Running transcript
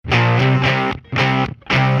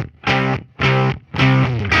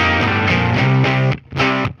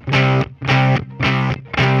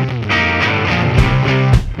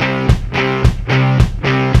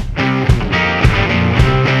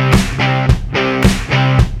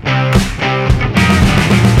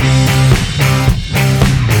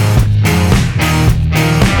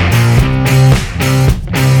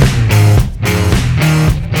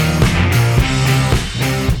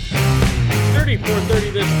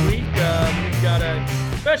week. We've got a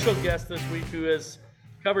special guest this week who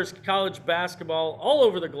covers college basketball all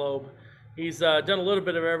over the globe. He's done a little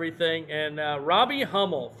bit of everything. And Robbie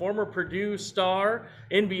Hummel, former Purdue star,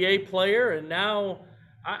 NBA player, and now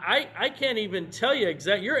I can't even tell you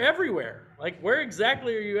exactly. You're everywhere. Like, where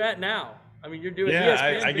exactly are you at now? I mean, you're doing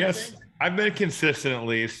ESPN. I guess things? I've been consistent at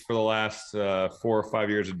least for the last 4 or 5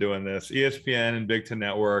 years of doing this. ESPN and Big Ten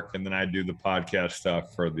Network, and then I do the podcast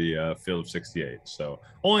stuff for the Field of 68. So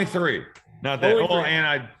only 3, not that.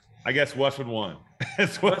 And I guess Westwood won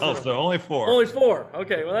as well. So only 4. Only 4.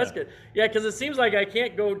 Okay, well that's good. Yeah, because it seems like I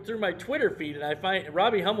can't go through my Twitter feed, and I find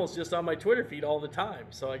Robbie Hummel's just on my Twitter feed all the time.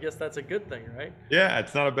 So I guess that's a good thing, right? Yeah,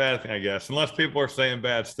 it's not a bad thing, I guess, unless people are saying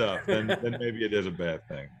bad stuff. Then maybe it is a bad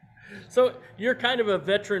thing. So you're kind of a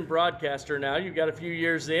veteran broadcaster now. You've got a few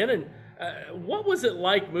years in, and what was it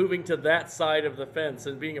like moving to that side of the fence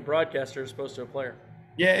and being a broadcaster as opposed to a player?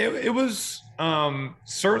 Yeah, it was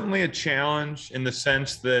certainly a challenge in the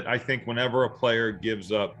sense that I think whenever a player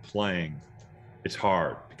gives up playing, it's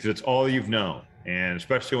hard because it's all you've known. And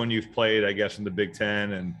especially when you've played, I guess, in the Big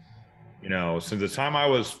Ten. And, since the time I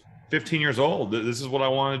was 15 years old, this is what I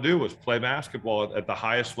wanted to do, was play basketball at the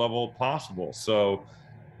highest level possible. So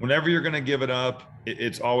whenever you're going to give it up,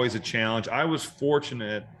 it's always a challenge. I was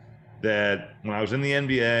fortunate that when I was in the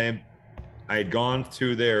NBA, I had gone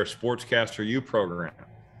to their Sportscaster U program,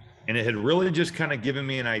 and it had really just kind of given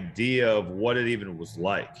me an idea of what it even was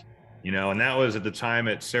like, and that was at the time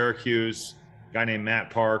at Syracuse. A guy named Matt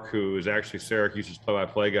Park, who is actually Syracuse's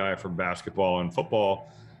play-by-play guy for basketball and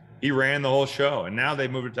football. He ran the whole show, and now they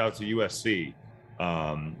moved it out to USC.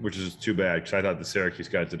 Which is too bad because I thought the Syracuse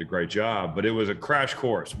guys did a great job, but it was a crash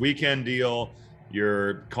course, weekend deal.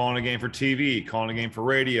 You're calling a game for TV, calling a game for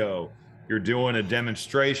radio. You're doing a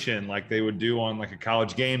demonstration like they would do on like a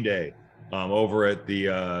college game day over at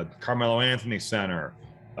the Carmelo Anthony Center.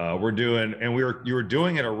 You were doing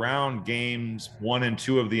it around games 1 and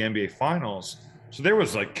 2 of the NBA Finals. So there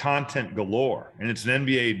was like content galore, and it's an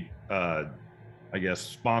NBA,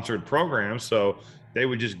 sponsored program. So they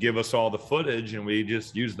would just give us all the footage and we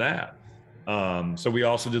just use that. So we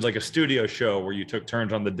also did like a studio show where you took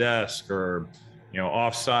turns on the desk or,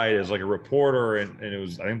 offsite as like a reporter. And it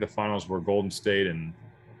was, I think the finals were Golden State and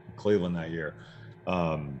Cleveland that year.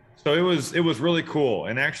 So it was really cool.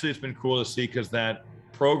 And actually it's been cool to see because that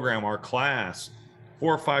program, our class,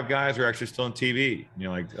 4 or 5 guys are actually still on TV.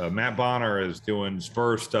 Matt Bonner is doing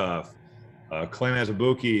Spurs stuff. Clem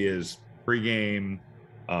Azubuike is pregame,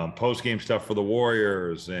 post-game stuff for the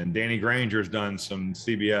Warriors, and Danny Granger's done some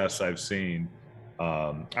CBS I've seen.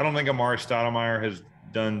 I don't think Amari Stoudemire has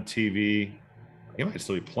done TV. He might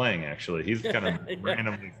still be playing, actually. He's kind of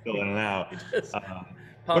randomly still in and out.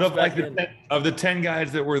 But of the 10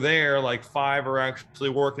 guys that were there, like 5 are actually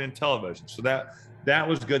working in television. So that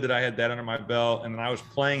was good that I had that under my belt. And then I was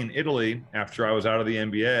playing in Italy after I was out of the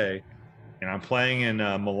NBA. And I'm playing in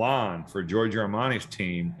Milan for Giorgio Armani's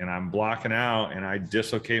team, and I'm blocking out, and I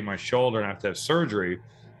dislocate my shoulder and I have to have surgery.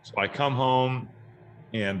 So I come home,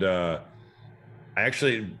 and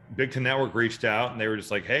Big Ten Network reached out, and they were just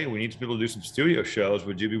like, hey, we need some people to do some studio shows.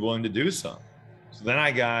 Would you be willing to do some? So then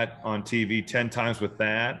I got on TV 10 times with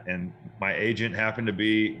that, and my agent happened to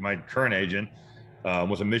be, my current agent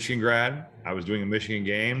was a Michigan grad. I was doing a Michigan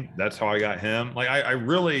game. That's how I got him. Like, I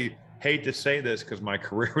really hate to say this because my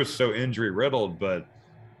career was so injury riddled, but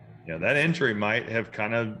that injury might have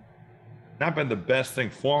kind of not been the best thing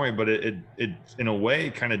for me, but it in a way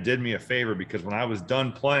kind of did me a favor because when I was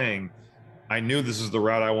done playing, I knew this is the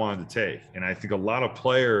route I wanted to take. And I think a lot of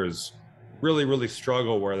players really, really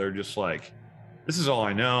struggle where they're just like, this is all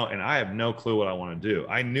I know, and I have no clue what I want to do.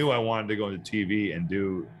 I knew I wanted to go into TV and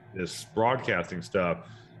do this broadcasting stuff.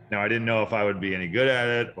 Now, I didn't know if I would be any good at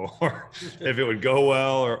it or if it would go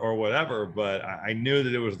well or whatever, but I knew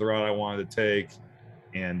that it was the route I wanted to take.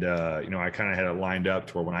 And, I kind of had it lined up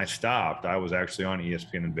to where when I stopped, I was actually on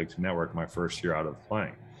ESPN and Big Ten Network my first year out of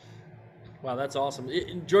playing. Wow, that's awesome.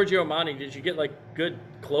 Giorgio Armani, did you get like good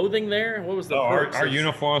clothing there? What was the our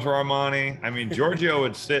uniforms were Armani. I mean, Giorgio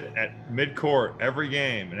would sit at midcourt every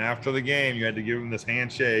game, and after the game, you had to give him this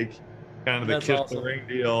handshake, kind of the kiss the ring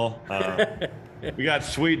deal. We got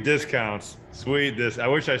sweet discounts. I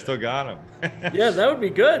wish I still got them. Yeah, that would be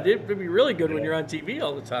good. It would be really good when you're on TV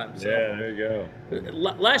all the time. So. Yeah, there you go.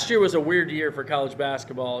 Last year was a weird year for college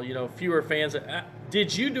basketball. Fewer fans.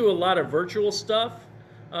 Did you do a lot of virtual stuff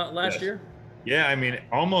last year? Yeah, I mean,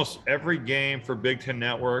 almost every game for Big Ten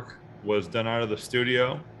Network was done out of the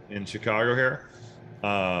studio in Chicago here.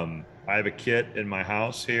 I have a kit in my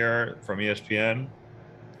house here from ESPN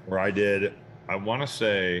where I want to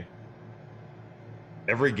say,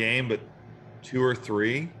 every game but 2 or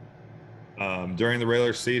 3 during the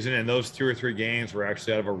regular season, and those 2 or 3 games were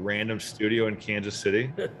actually out of a random studio in Kansas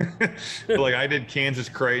City. So like I did Kansas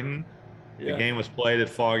Creighton. The game was played at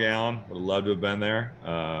Fog Allen. Would have loved to have been there.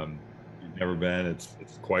 You've never been. It's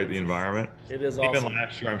quite the environment. It is Even awesome.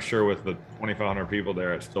 last year, I'm sure with the 2,500 people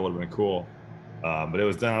there, it still would have been cool. But it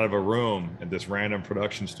was done out of a room at this random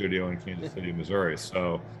production studio in Kansas City, Missouri.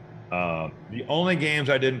 So the only games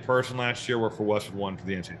I did in person last year were for Westwood One for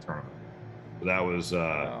the NCAA tournament. So that was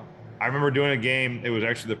Wow. I remember doing a game. It was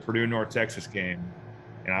actually the Purdue North Texas game,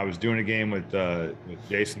 and I was doing a game with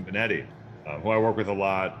Jason Benetti, who I work with a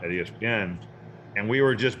lot at ESPN, and we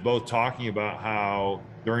were just both talking about how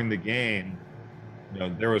during the game,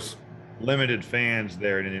 there was limited fans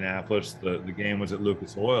there in Indianapolis. The game was at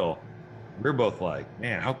Lucas Oil. We were both like,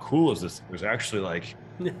 man, how cool is this? There's actually like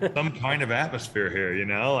some kind of atmosphere here,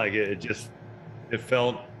 like it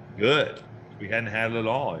felt good. We hadn't had it at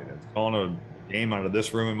all. Calling a game out of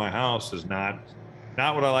this room in my house is not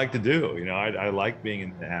what I like to do. I like being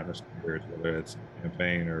in the atmosphere, whether it's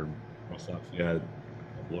Champaign or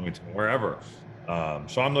Bloomington, wherever.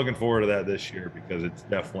 So I'm looking forward to that this year because it's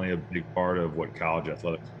definitely a big part of what college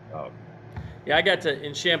athletics is about. Yeah, I got to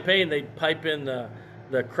in Champaign. They pipe in the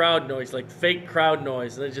crowd noise, like fake crowd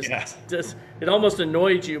noise, and it it almost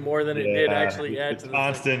annoyed you more than it did actually add to the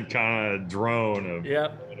constant kind of drone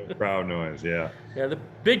of crowd noise. Yeah, the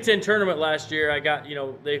Big Ten tournament last year, I got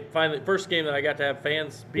they finally first game that I got to have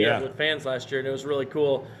fans be at with fans last year, and it was really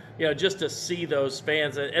cool. Just to see those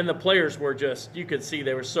fans, and the players were you could see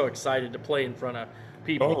they were so excited to play in front of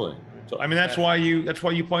people. Totally. So I mean, that's why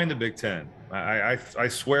you play in the Big Ten. I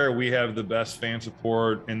swear we have the best fan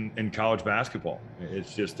support in college basketball.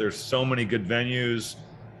 It's just there's so many good venues.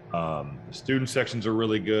 The student sections are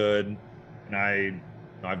really good, and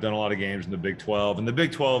I've done a lot of games in the Big 12, and the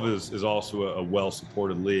Big 12 is also a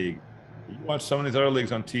well-supported league. You watch some of these other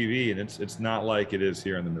leagues on TV, and it's not like it is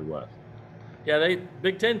here in the Midwest. Yeah,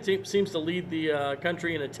 Big Ten seems to lead the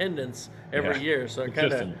country in attendance every year, so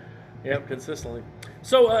consistently.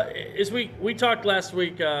 So as we talked last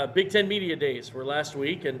week, Big Ten Media Days were last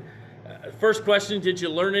week, and first question: did you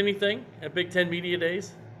learn anything at Big Ten Media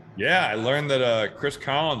Days? Yeah, I learned that Chris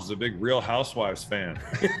Collins is a big Real Housewives fan.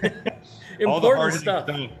 All the hard stuff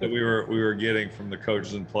that we were getting from the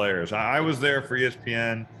coaches and players. I was there for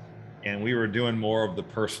ESPN, and we were doing more of the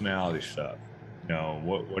personality stuff.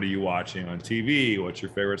 What are you watching on TV? What's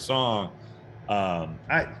your favorite song? And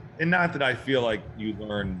not that I feel like you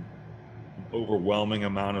learn an overwhelming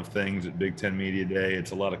amount of things at Big Ten Media Day.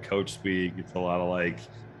 It's a lot of coach speak. It's a lot of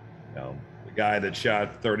the guy that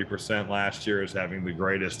shot 30% last year is having the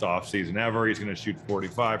greatest offseason ever. He's going to shoot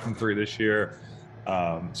 45 from 3 this year.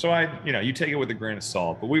 So you take it with a grain of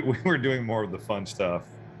salt, but we were doing more of the fun stuff.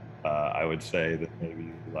 I would say that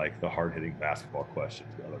maybe like the hard-hitting basketball questions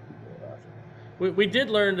that other people are asking. We did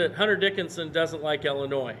learn that Hunter Dickinson doesn't like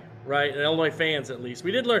Illinois, right? And Illinois fans, at least.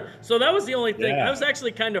 We did learn. So that was the only thing. That was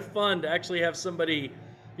actually kind of fun to actually have somebody,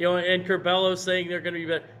 and Curbelo saying they're going to be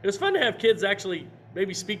better. It was fun to have kids actually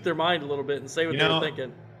maybe speak their mind a little bit and say what they were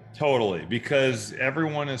thinking. Totally, because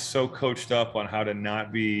everyone is so coached up on how to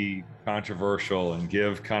not be controversial and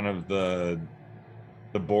give kind of the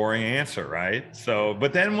boring answer, right? So,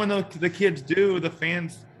 but then when the kids do, the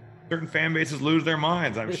fans, certain fan bases lose their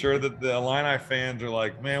minds. I'm sure that the Illini fans are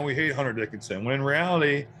like, man, we hate Hunter Dickinson. When in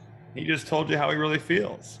reality, he just told you how he really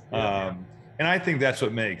feels. And I think that's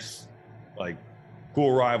what makes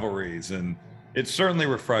cool rivalries, and it's certainly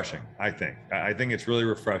refreshing. I think it's really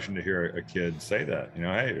refreshing to hear a kid say that.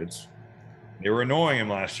 Hey, they were annoying him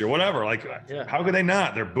last year. Whatever. How could they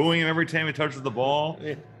not? They're booing him every time he touches the ball.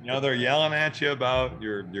 They're yelling at you about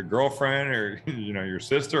your girlfriend or your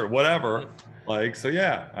sister or whatever.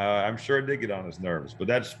 I'm sure it did get on his nerves, but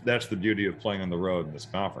that's the beauty of playing on the road in this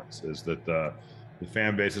conference is that the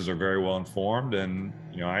fan bases are very well informed. And,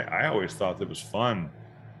 I always thought that it was fun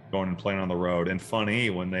going and playing on the road and funny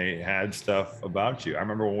when they had stuff about you. I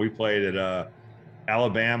remember when we played at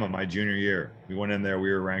Alabama my junior year, we went in there,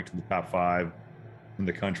 we were ranked in the top 5 in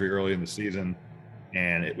the country early in the season.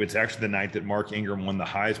 And it was actually the night that Mark Ingram won the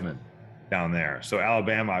Heisman down there. So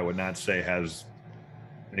Alabama, I would not say has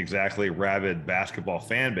an exactly rabid basketball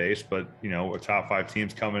fan base, but a top 5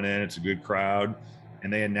 teams coming in, it's a good crowd.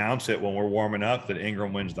 And they announce it when we're warming up that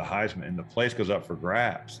Ingram wins the Heisman and the place goes up for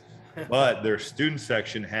grabs. But their student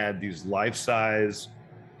section had these life-size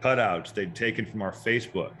cutouts they'd taken from our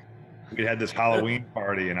Facebook. We had this Halloween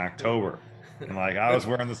party in October. And I was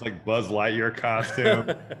wearing this Buzz Lightyear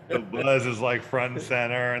costume. The Buzz is front and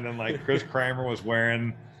center. And then Chris Kramer was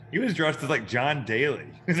he was dressed as John Daly.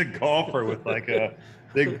 He's a golfer with a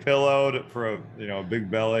big pillow for a big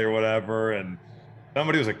belly or whatever, and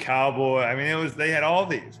somebody was a cowboy. I mean, they had all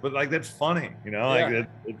these, but like that's funny, like Yeah.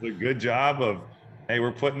 it's a good job of, hey,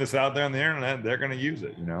 we're putting this out there on the internet, they're going to use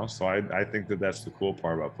it, So I think that's the cool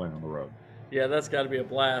part about playing on the road. Yeah, that's got to be a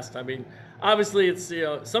blast. I mean, obviously, it's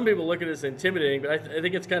some people look at it as intimidating, but I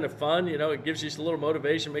think it's kind of fun. It gives you just a little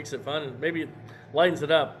motivation, makes it fun, and maybe it lightens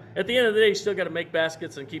it up. At the end of the day, you still got to make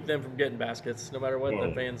baskets and keep them from getting baskets, no matter what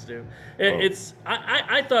the fans do.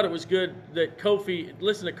 I thought it was good that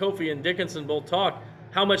listen to Kofi and Dickinson both talk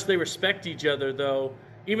how much they respect each other, though,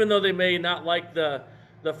 even though they may not like the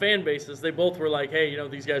fan bases, they both were like, hey,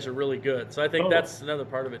 these guys are really good. So I think that's another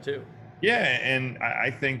part of it too. Yeah, and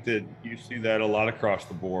I think that you see that a lot across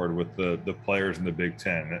the board with the players in the Big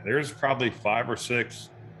Ten. There's probably 5 or 6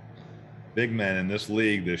 big men in this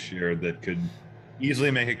league this year that could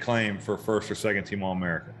easily make a claim for first or second team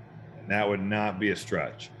All-American, and that would not be a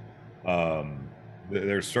stretch.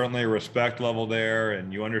 There's certainly a respect level there,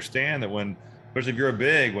 and you understand that especially if you're a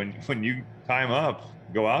big, when you time up,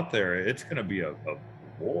 go out there, it's going to be a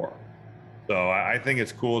war. So I think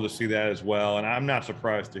it's cool to see that as well. And I'm not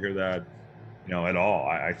surprised to hear that, at all.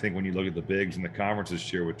 I think when you look at the bigs in the conference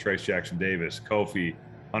this year with Trayce Jackson-Davis, Kofi,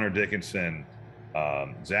 Hunter Dickinson,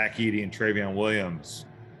 Zach Edey and Travion Williams,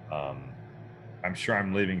 I'm sure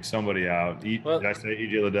I'm leaving somebody out. Did I say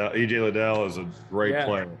E.J. Liddell? E.J. Liddell is a great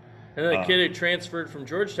player. And then the kid who transferred from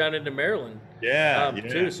Georgetown into Maryland.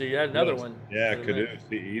 Too. So you had another one. Yeah, Caduce.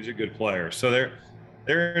 He's a good player. So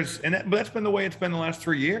but that's been the way it's been the last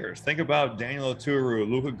 3 years. Think about Daniel Oturu,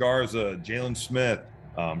 Luka Garza, Jalen Smith,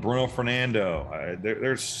 Bruno Fernando.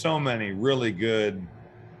 There's so many really good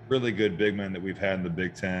big men that we've had in the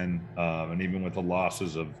Big Ten, and even with the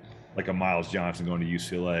losses of like a Miles Johnson going to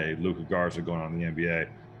UCLA, Luka Garza going on to the NBA,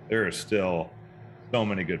 there is still so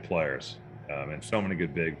many good players and so many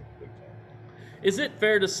good big. Is it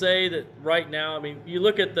fair to say that right now, I mean, you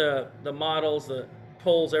look at the models, the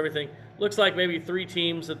polls, everything, looks like maybe 3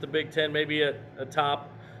 teams at the Big Ten, maybe a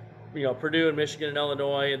top, Purdue and Michigan and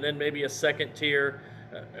Illinois, and then maybe a second tier.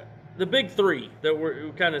 The big 3 that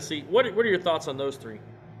we kind of see. What are your thoughts on those 3?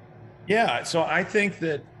 Yeah, so I think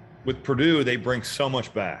that with Purdue, they bring so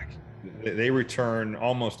much back. They return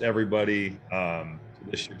almost everybody to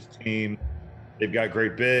this year's team. They've got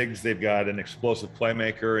great bigs. They've got an explosive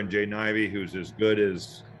playmaker in Jaden Ivey, who's as good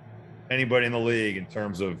as anybody in the league in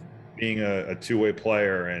terms of being a two-way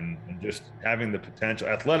player and just having the potential.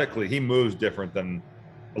 Athletically, he moves different than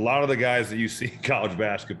a lot of the guys that you see in college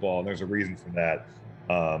basketball, and there's a reason for that.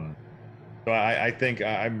 So I think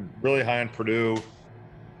I'm really high on Purdue.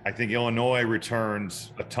 I think Illinois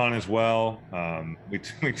returns a ton as well.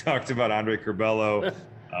 We talked about Andre Curbelo.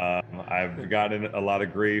 I've gotten a lot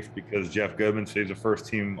of grief because Jeff Goodman says he's a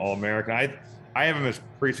first-team All-American. I have him as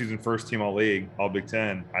preseason first-team All-League, All-Big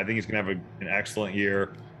Ten. I think he's going to have an excellent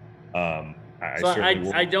year.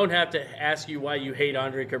 I don't have to ask you why you hate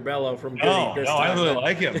Andre Curbelo from No, I really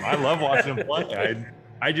like him. I love watching him play.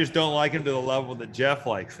 I just don't like him to the level that Jeff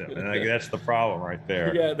likes him, and that's the problem right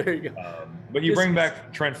there. Yeah, there you go. But you bring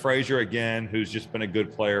back Trent Frazier again, who's just been a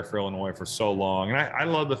good player for Illinois for so long, and I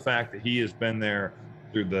love the fact that he has been there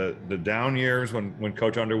through the down years when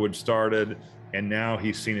Coach Underwood started, and now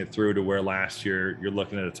he's seen it through to where last year you're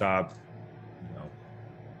looking at a top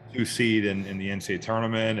 2 seed in the NCAA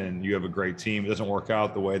tournament, and you have a great team. It doesn't work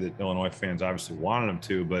out the way that Illinois fans obviously wanted them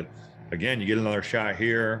to, but again, you get another shot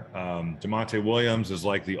here. DeMonte Williams is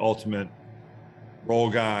like the ultimate role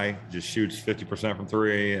guy, just shoots 50% from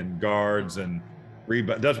 3 and guards and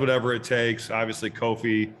does whatever it takes. Obviously,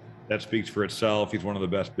 Kofi, that speaks for itself. He's one of the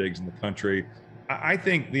best bigs in the country. I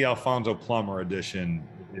think the Alfonso Plummer addition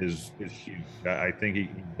is huge. I think he's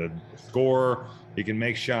a scorer. He can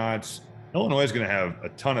make shots. Illinois is going to have a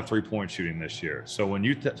ton of three-point shooting this year. So when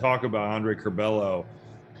you talk about Andre Curbelo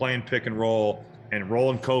playing pick and roll and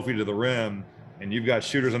rolling Kofi to the rim, and you've got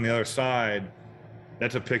shooters on the other side,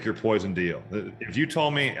 that's a pick your poison deal. If you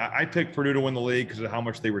told me, I picked Purdue to win the league because of how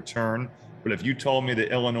much they return, but if you told me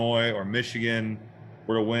that Illinois or Michigan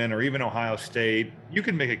were to win, or even Ohio State, you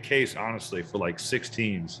could make a case, honestly, for like 6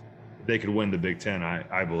 teams that they could win the Big Ten,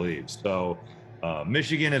 I believe. So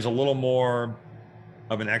Michigan is a little more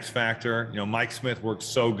of an X factor. Mike Smith worked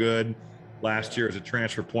so good last year as a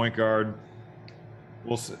transfer point guard.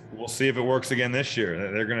 We'll see if it works again this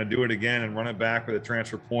year. They're going to do it again and run it back with a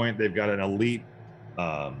transfer point. They've got an elite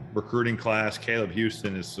recruiting class. Caleb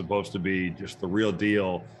Houston is supposed to be just the real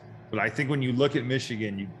deal. But I think when you look at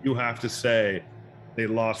Michigan, you have to say they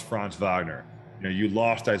lost Franz Wagner. You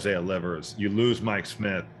lost Isaiah Livers. You lose Mike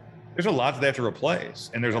Smith. There's a lot that they have to replace.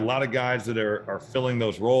 And there's a lot of guys that are filling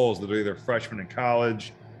those roles that are either freshmen in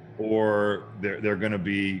college or they're going to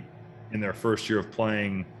be in their first year of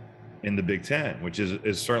playing in the Big Ten, which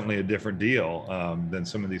is certainly a different deal than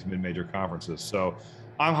some of these mid-major conferences. So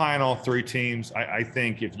I'm high on all three teams. I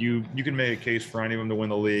think if you can make a case for any of them to win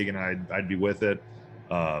the league, and I'd be with it.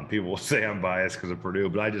 People will say I'm biased because of Purdue,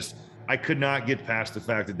 but I could not get past the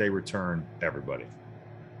fact that they return everybody.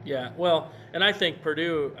 Yeah, well, and I think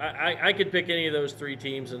Purdue, I could pick any of those three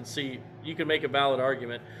teams and see, you can make a valid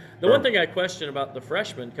argument. The one thing I question about the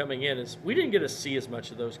freshmen coming in is we didn't get to see as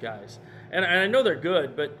much of those guys. And I know they're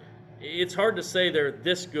good, but it's hard to say they're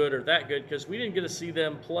this good or that good because we didn't get to see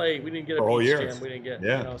them play. We didn't get a Peach Jam. We didn't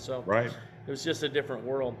get, so right. It was just a different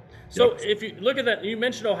world. So if you look at that, you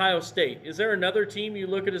mentioned Ohio State. Is there another team you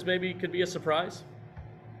look at as maybe could be a surprise?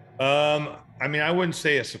 I mean, I wouldn't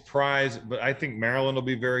say a surprise, but I think Maryland will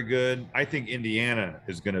be very good. I think Indiana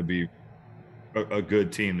is going to be a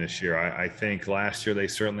good team this year. I think last year they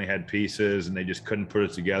certainly had pieces and they just couldn't put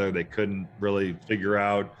it together. They couldn't really figure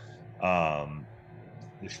out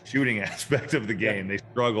the shooting aspect of the game. They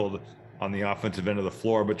struggled on the offensive end of the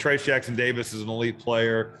floor. But Trayce Jackson-Davis is an elite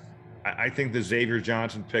player. I think the Xavier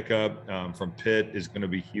Johnson pickup from Pitt is going to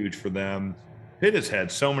be huge for them. Pitt has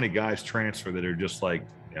had so many guys transfer that are just like,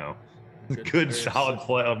 good solid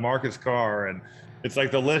play. Marcus Carr, and it's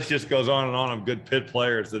like the list just goes on and on of good Pitt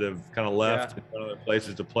players that have kind of left and gone other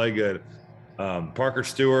places to play good. Parker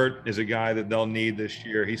Stewart is a guy that they'll need this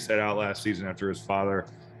year. He set out last season after his father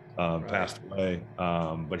passed away,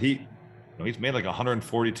 but he's made like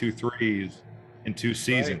 142 threes in 2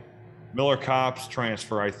 seasons. Right. Miller Kopp's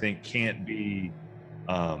transfer, I think, can't be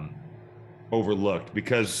overlooked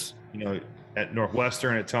because at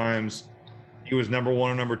Northwestern at times he was number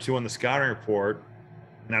 1 or number 2 on the scouting report.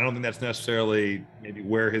 And I don't think that's necessarily maybe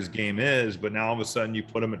where his game is, but now all of a sudden you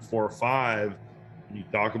put him at 4 or 5 and you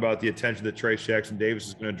talk about the attention that Trayce Jackson-Davis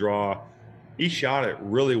is going to draw. He shot it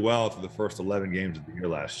really well for the first 11 games of the year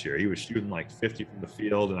last year. He was shooting like 50 from the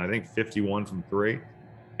field and I think 51 from 3.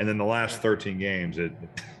 And then the last 13 games, it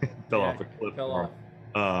fell off a cliff.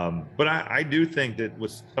 But I do think that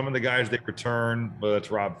with some of the guys they return, whether it's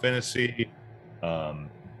Rob Phinisee,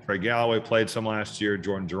 Trey Galloway played some last year,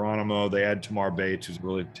 Jordan Geronimo. They had Tamar Bates, who's a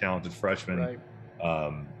really talented freshman.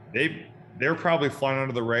 Right. They're probably flying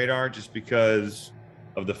under the radar just because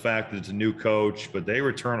of the fact that it's a new coach, but they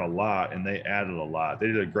return a lot and they added a lot. They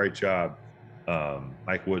did a great job.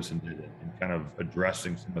 Mike Woodson did it in kind of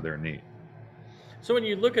addressing some of their needs. So when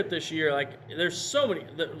you look at this year, like there's so many,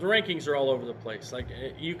 the rankings are all over the place. Like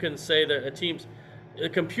you can say that a team's, the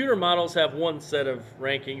computer models have one set of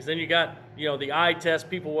rankings. Then you got, the eye test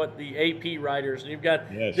people, what the AP writers, and you've got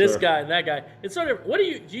this guy and that guy. It's sort of,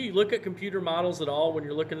 do you look at computer models at all when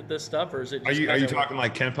you're looking at this stuff, or is it? Just are you talking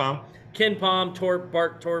like KenPom? KenPom,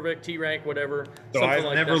 Bart Torvik, T-Rank, whatever. So I've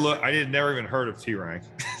never looked. I did never even heard of T-Rank,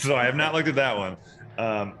 so I have not looked at that one.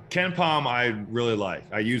 KenPom I really like.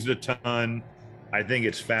 I use it a ton. I think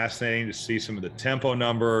it's fascinating to see some of the tempo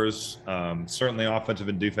numbers. Certainly offensive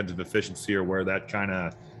and defensive efficiency are where that kind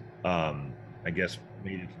of, I guess,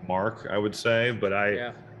 made its mark, I would say. But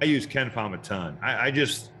I use KenPom a ton. I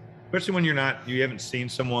just, especially when you haven't seen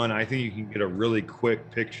someone, I think you can get a really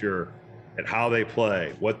quick picture at how they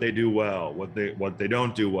play, what they do well, what they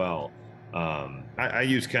don't do well. I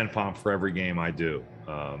use KenPom for every game I do,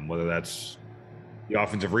 whether that's the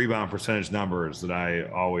offensive rebound percentage numbers that I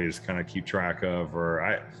always kind of keep track of,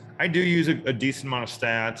 or I do use a decent amount of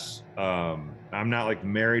stats. I'm not like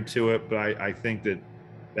married to it, but I think that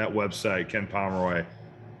website, Ken Pomeroy,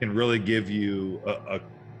 can really give you a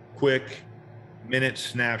quick minute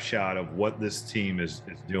snapshot of what this team is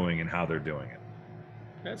doing and how they're doing it.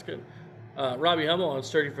 That's good. Robbie Hummel on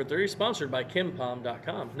 30 for 30, sponsored by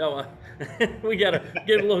KenPom.com. No, we got to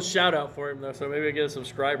give a little shout out for him, though, so maybe I get a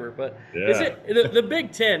subscriber. But is it the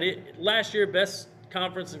Big Ten, last year, best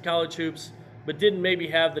conference in college hoops, but didn't maybe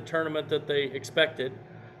have the tournament that they expected.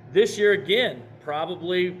 This year, again,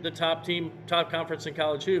 probably the top conference in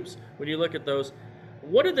college hoops. When you look at those,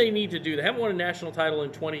 what do they need to do? They haven't won a national title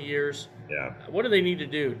in 20 years. Yeah. What do they need to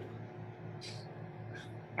do?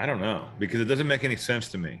 I don't know, because it doesn't make any sense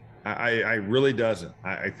to me. I really doesn't.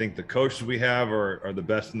 I think the coaches we have are the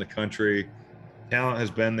best in the country. Talent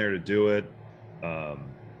has been there to do it.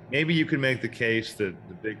 Maybe you could make the case that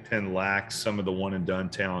the Big Ten lacks some of the one-and-done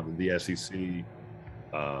talent that the SEC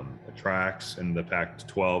attracts and the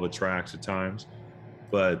Pac-12 attracts at times.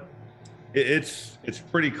 But it's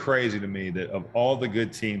pretty crazy to me that of all the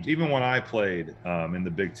good teams, even when I played in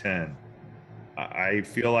the Big Ten, I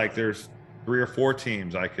feel like there's 3 or 4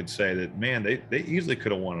 teams I could say that, man, they easily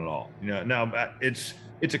could have won it all. Now it's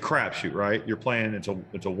a crapshoot, right? You're playing, it's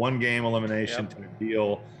a one game elimination type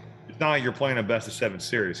deal. it's not like you're playing a best of 7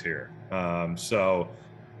 series here. So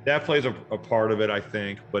that plays a part of it, I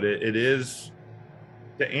think. But it is,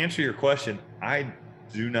 to answer your question, I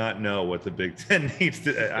do not know what the Big Ten needs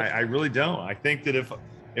to. I really don't. I think that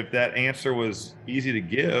if that answer was easy to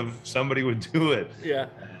give, somebody would do it. Yeah.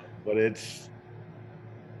 But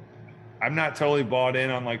I'm not totally bought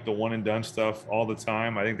in on like the one and done stuff all the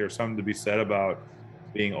time. I think there's something to be said about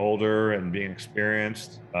being older and being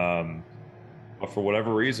experienced. But for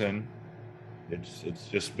whatever reason, it's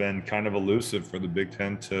just been kind of elusive for the Big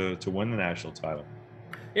Ten to win the national title.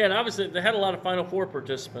 Yeah, and obviously they had a lot of Final Four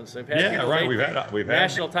participants. They've had Right. We've had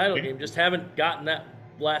national title game, just haven't gotten that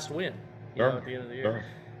last win. Sure. At the end of the year.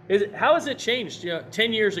 How has it changed?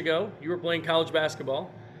 10 years ago, you were playing college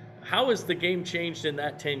basketball. How has the game changed in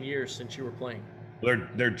that 10 years since you were playing?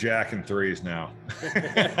 They're jacking threes now.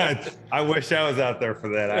 I wish I was out there for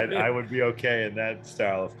that. I would be okay in that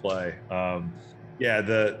style of play.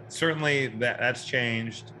 Certainly that's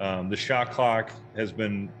changed. The shot clock has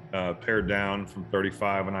been pared down from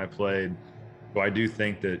 35 when I played. So I do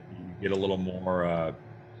think that you get a little more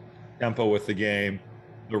tempo with the game.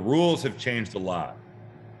 The rules have changed a lot.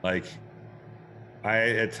 Like, I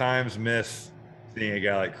at times miss seeing a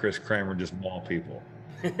guy like Chris Kramer just maul people,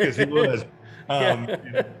 because he was.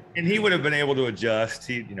 And he would have been able to adjust.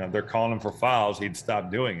 They're calling him for fouls. He'd stop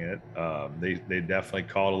doing it. They definitely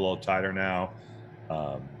call it a little tighter now.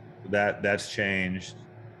 That's changed,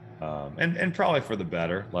 and probably for the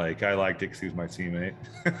better. Like, I liked it because he was my teammate.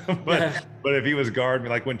 but if he was guarding me,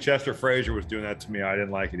 like when Chester Frazier was doing that to me, I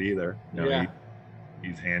didn't like it either.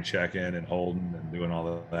 He's hand checking and holding and doing all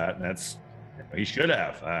of that, and he should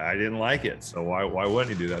have. I didn't like it, so why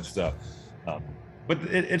wouldn't he do that stuff? But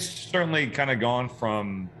it's certainly kind of gone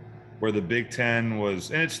from where the Big Ten was,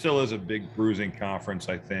 and it still is a big bruising conference,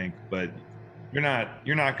 I think. But you're not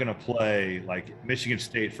going to play like Michigan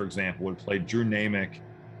State, for example, would play Drew Namick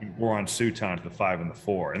and Goran Suton at the 5 and the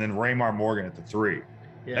 4, and then Raymar Morgan at the 3.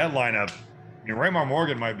 Yeah. That lineup, Raymar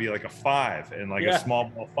Morgan might be like a 5 and like a small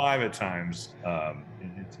ball 5 at times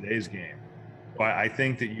in today's game. But I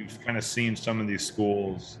think that you've kind of seen some of these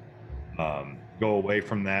schools go away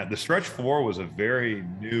from that. The stretch 4 was a very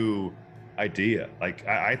new idea. Like,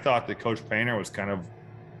 I thought that Coach Painter was kind of,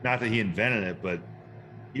 not that he invented it, but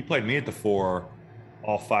he played me at the 4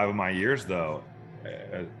 all 5 of my years, though,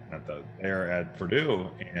 there at Purdue,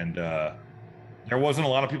 and there wasn't a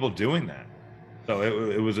lot of people doing that. So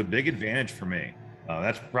it was a big advantage for me.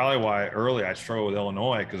 That's probably why early I struggled with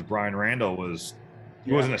Illinois, because Brian Randall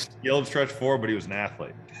he wasn't a skilled stretch 4, but he was an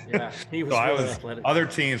athlete. Yeah, he was. Athletic. Other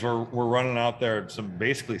teams were running out there some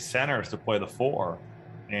basically centers to play the 4,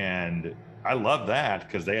 and I loved that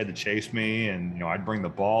because they had to chase me, and I'd bring the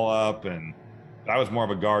ball up, and I was more of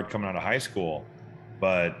a guard coming out of high school.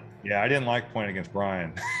 But yeah, I didn't like playing against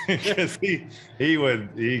Brian because he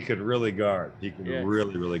could really guard. He could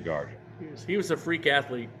really guard. He was a freak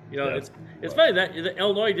athlete. It's funny that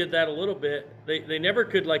Illinois did that a little bit. They never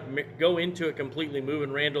could go into it completely,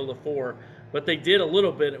 moving Randall to 4, but they did a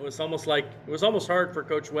little bit. It was almost hard for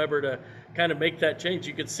Coach Weber to kind of make that change.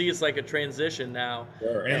 You could see it's like a transition now.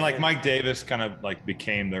 Sure. And like Mike Davis kind of like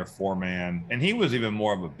became their 4-man, and he was even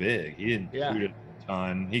more of a big. He didn't shoot it a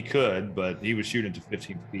ton. He could, but he was shooting to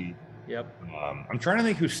 15 feet. Yep. I'm trying to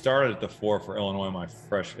think who started at the 4 for Illinois my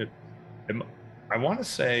freshman. I want to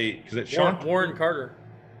say, because Warren Carter.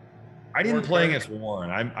 I didn't play against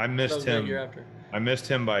Warren. I missed him. I missed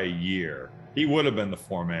him by a year. He would have been the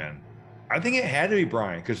 4-man. I think it had to be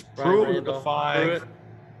Brian, because Pruitt was the 5.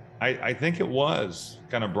 I think it was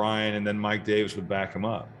kind of Brian, and then Mike Davis would back him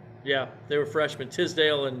up. Yeah, they were freshmen.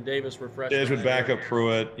 Tisdale and Davis were freshmen. Davis would back up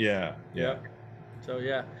Pruitt. Yeah. So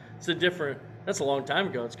that's a long time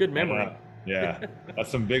ago. It's good memory. Yeah,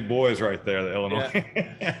 that's some big boys right there, the Illinois.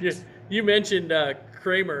 Yeah. You mentioned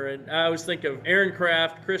Kramer, and I always think of Aaron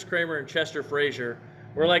Kraft, Chris Kramer, and Chester Frazier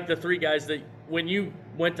were like the 3 guys that when you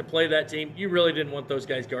went to play that team, you really didn't want those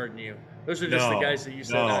guys guarding you. Those are just the guys that you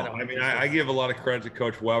said. I give a lot of credit to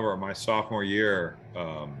Coach Weber. My sophomore year,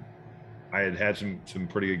 I had some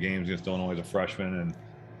pretty good games against Illinois as a freshman,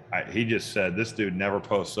 and he just said, "This dude never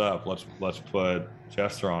posts up. Let's put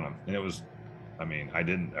Chester on him." And it was, I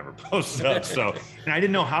didn't ever post up, and I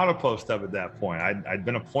didn't know how to post up at that point. I'd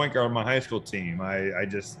been a point guard on my high school team. I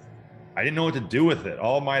didn't know what to do with it.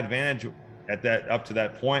 All my advantage up to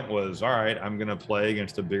that point was, all right, I'm going to play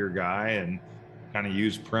against a bigger guy and kind of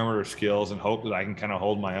use perimeter skills and hope that I can kind of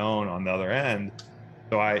hold my own on the other end.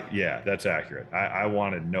 So that's accurate. I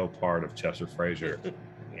wanted no part of Chester Frazier.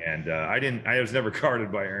 And I was never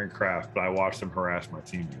guarded by Aaron Kraft, but I watched him harass my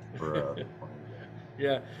team for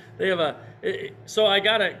Yeah, they have so I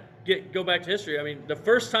gotta go back to history. I mean, the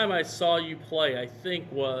first time I saw you play, I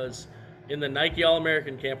think, was in the Nike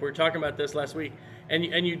All-American camp. We were talking about this last week, and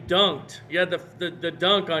you dunked. You had the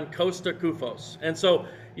dunk on Costa Kufos, and so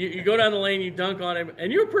you go down the lane, you dunk on him, and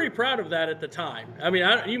you were pretty proud of that at the time. I mean,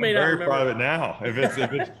 you may not remember. I'm very proud of it now. If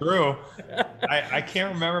it's true, I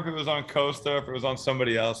can't remember if it was on Costa, if it was on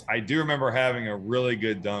somebody else. I do remember having a really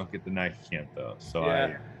good dunk at the Nike camp, though. So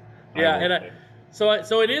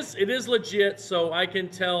So it is legit. So I can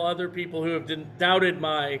tell other people who have doubted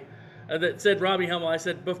my that said Robbie Hummel. I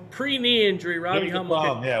said pre-knee injury, Robbie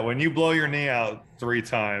Hummel. Yeah, when you blow your knee out 3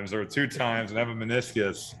 times or 2 times and have a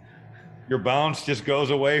meniscus, your bounce just goes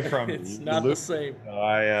away from you. It's not the same.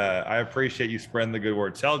 I appreciate you spreading the good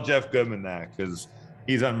word. Tell Jeff Goodman that, because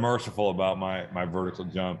he's unmerciful about my vertical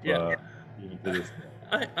jump. Yeah.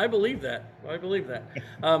 I believe that.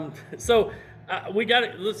 So.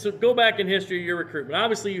 Let's go back in history of your recruitment.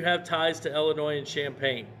 Obviously, you have ties to Illinois and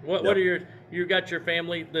Champaign. What are you got your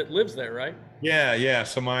family that lives there, right? Yeah.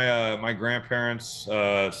 So my grandparents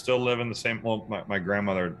still live in the same. Well, my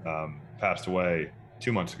grandmother passed away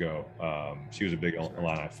 2 months ago. She was a big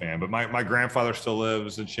Illini fan, but my grandfather still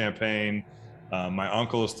lives in Champaign. My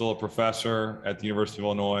uncle is still a professor at the University of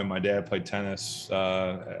Illinois. My dad played tennis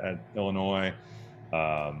at Illinois.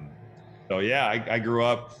 So yeah, I grew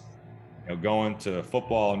up, going to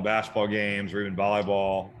football and basketball games, or even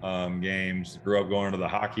volleyball games. Grew up going to the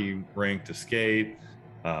hockey rink to skate.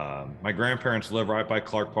 My grandparents live right by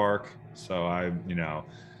Clark Park, so I've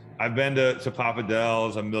been to Papa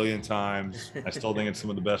Del's a million times. I still think it's some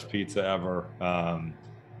of the best pizza ever.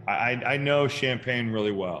 I know Champaign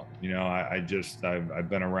really well. I've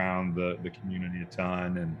been around the community a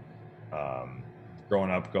ton, and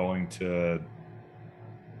growing up going to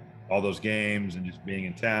all those games and just being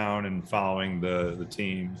in town and following the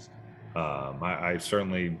teams. I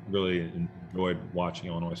certainly really enjoyed watching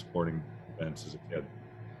Illinois sporting events as a kid.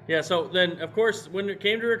 Yeah, so then, of course, when it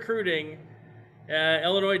came to recruiting,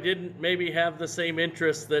 Illinois didn't maybe have the same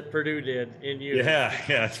interest that Purdue did in you. Yeah,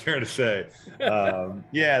 it's fair to say.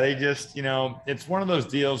 They just, it's one of those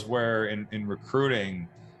deals where in recruiting,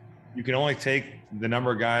 you can only take the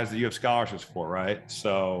number of guys that you have scholarships for, right?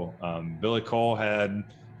 So Billy Cole had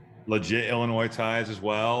legit Illinois ties as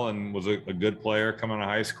well, and was a good player coming out of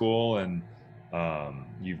high school. And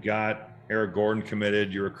you've got Eric Gordon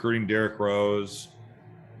committed. You're recruiting Derrick Rose.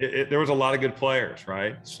 There was a lot of good players,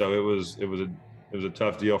 right? So it was a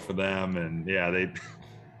tough deal for them, and yeah, they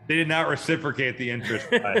did not reciprocate the interest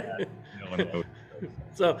I had in Illinois.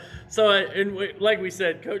 Like we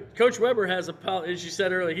said, Coach Weber has as you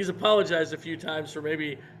said earlier, he's apologized a few times for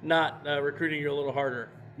maybe not recruiting you a little harder.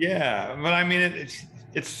 Yeah, but I mean,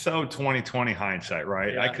 it's so 2020 hindsight,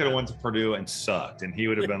 right? Yeah. I could have went to Purdue and sucked, and he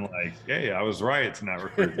would have been like, "Hey, I was right to not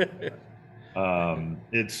recruit."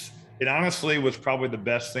 It honestly was probably the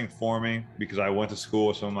best thing for me, because I went to school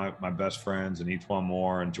with some of my best friends, and Etwan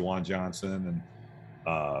Moore and Juwan Johnson,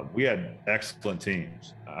 and we had excellent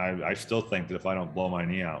teams. I still think that if I don't blow my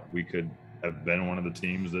knee out, we could have been one of the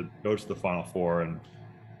teams that goes to the Final Four and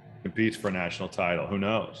competes for a national title. Who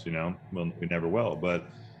knows? We never will. But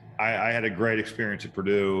I had a great experience at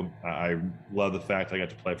Purdue. I love the fact I got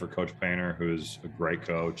to play for Coach Painter, who's a great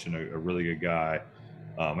coach and a really good guy.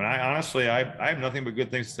 And I honestly have nothing but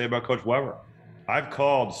good things to say about Coach Weber. I've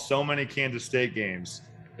called so many Kansas State games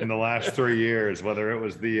in the last 3 years, whether it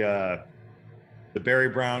was the Barry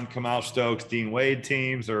Brown, Kamal Stokes, Dean Wade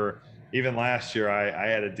teams, or even last year, I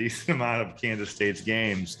had a decent amount of Kansas State's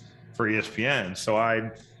games for ESPN. So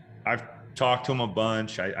I've talked to him a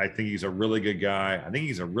bunch. I think he's a really good guy. I think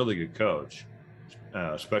he's a really good coach,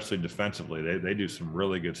 especially defensively. They do some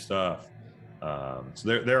really good stuff.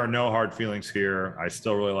 So there are no hard feelings here. I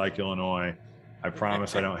still really like Illinois. I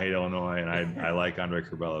promise I don't hate Illinois, and I like Andre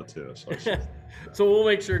Curbelo too. So we'll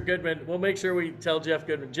make sure we tell Jeff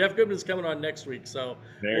Goodman. Jeff Goodman's coming on next week, so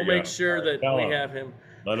we'll make sure that we have him.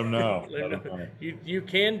 Let him know. You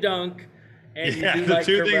can dunk, and you do the like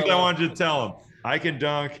two Curbelo. things I wanted you to tell him: I can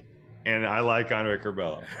dunk, and I like Andre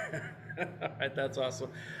Curbelo. All right, that's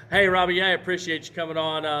awesome. Hey, Robbie, I appreciate you coming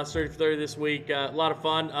on 30 for 30 this week. A lot of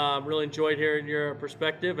fun. Really enjoyed hearing your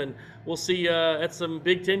perspective, and we'll see you at some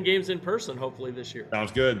Big Ten games in person hopefully this year.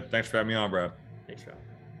 Sounds good. Thanks for having me on, Brad. Thanks, Rob.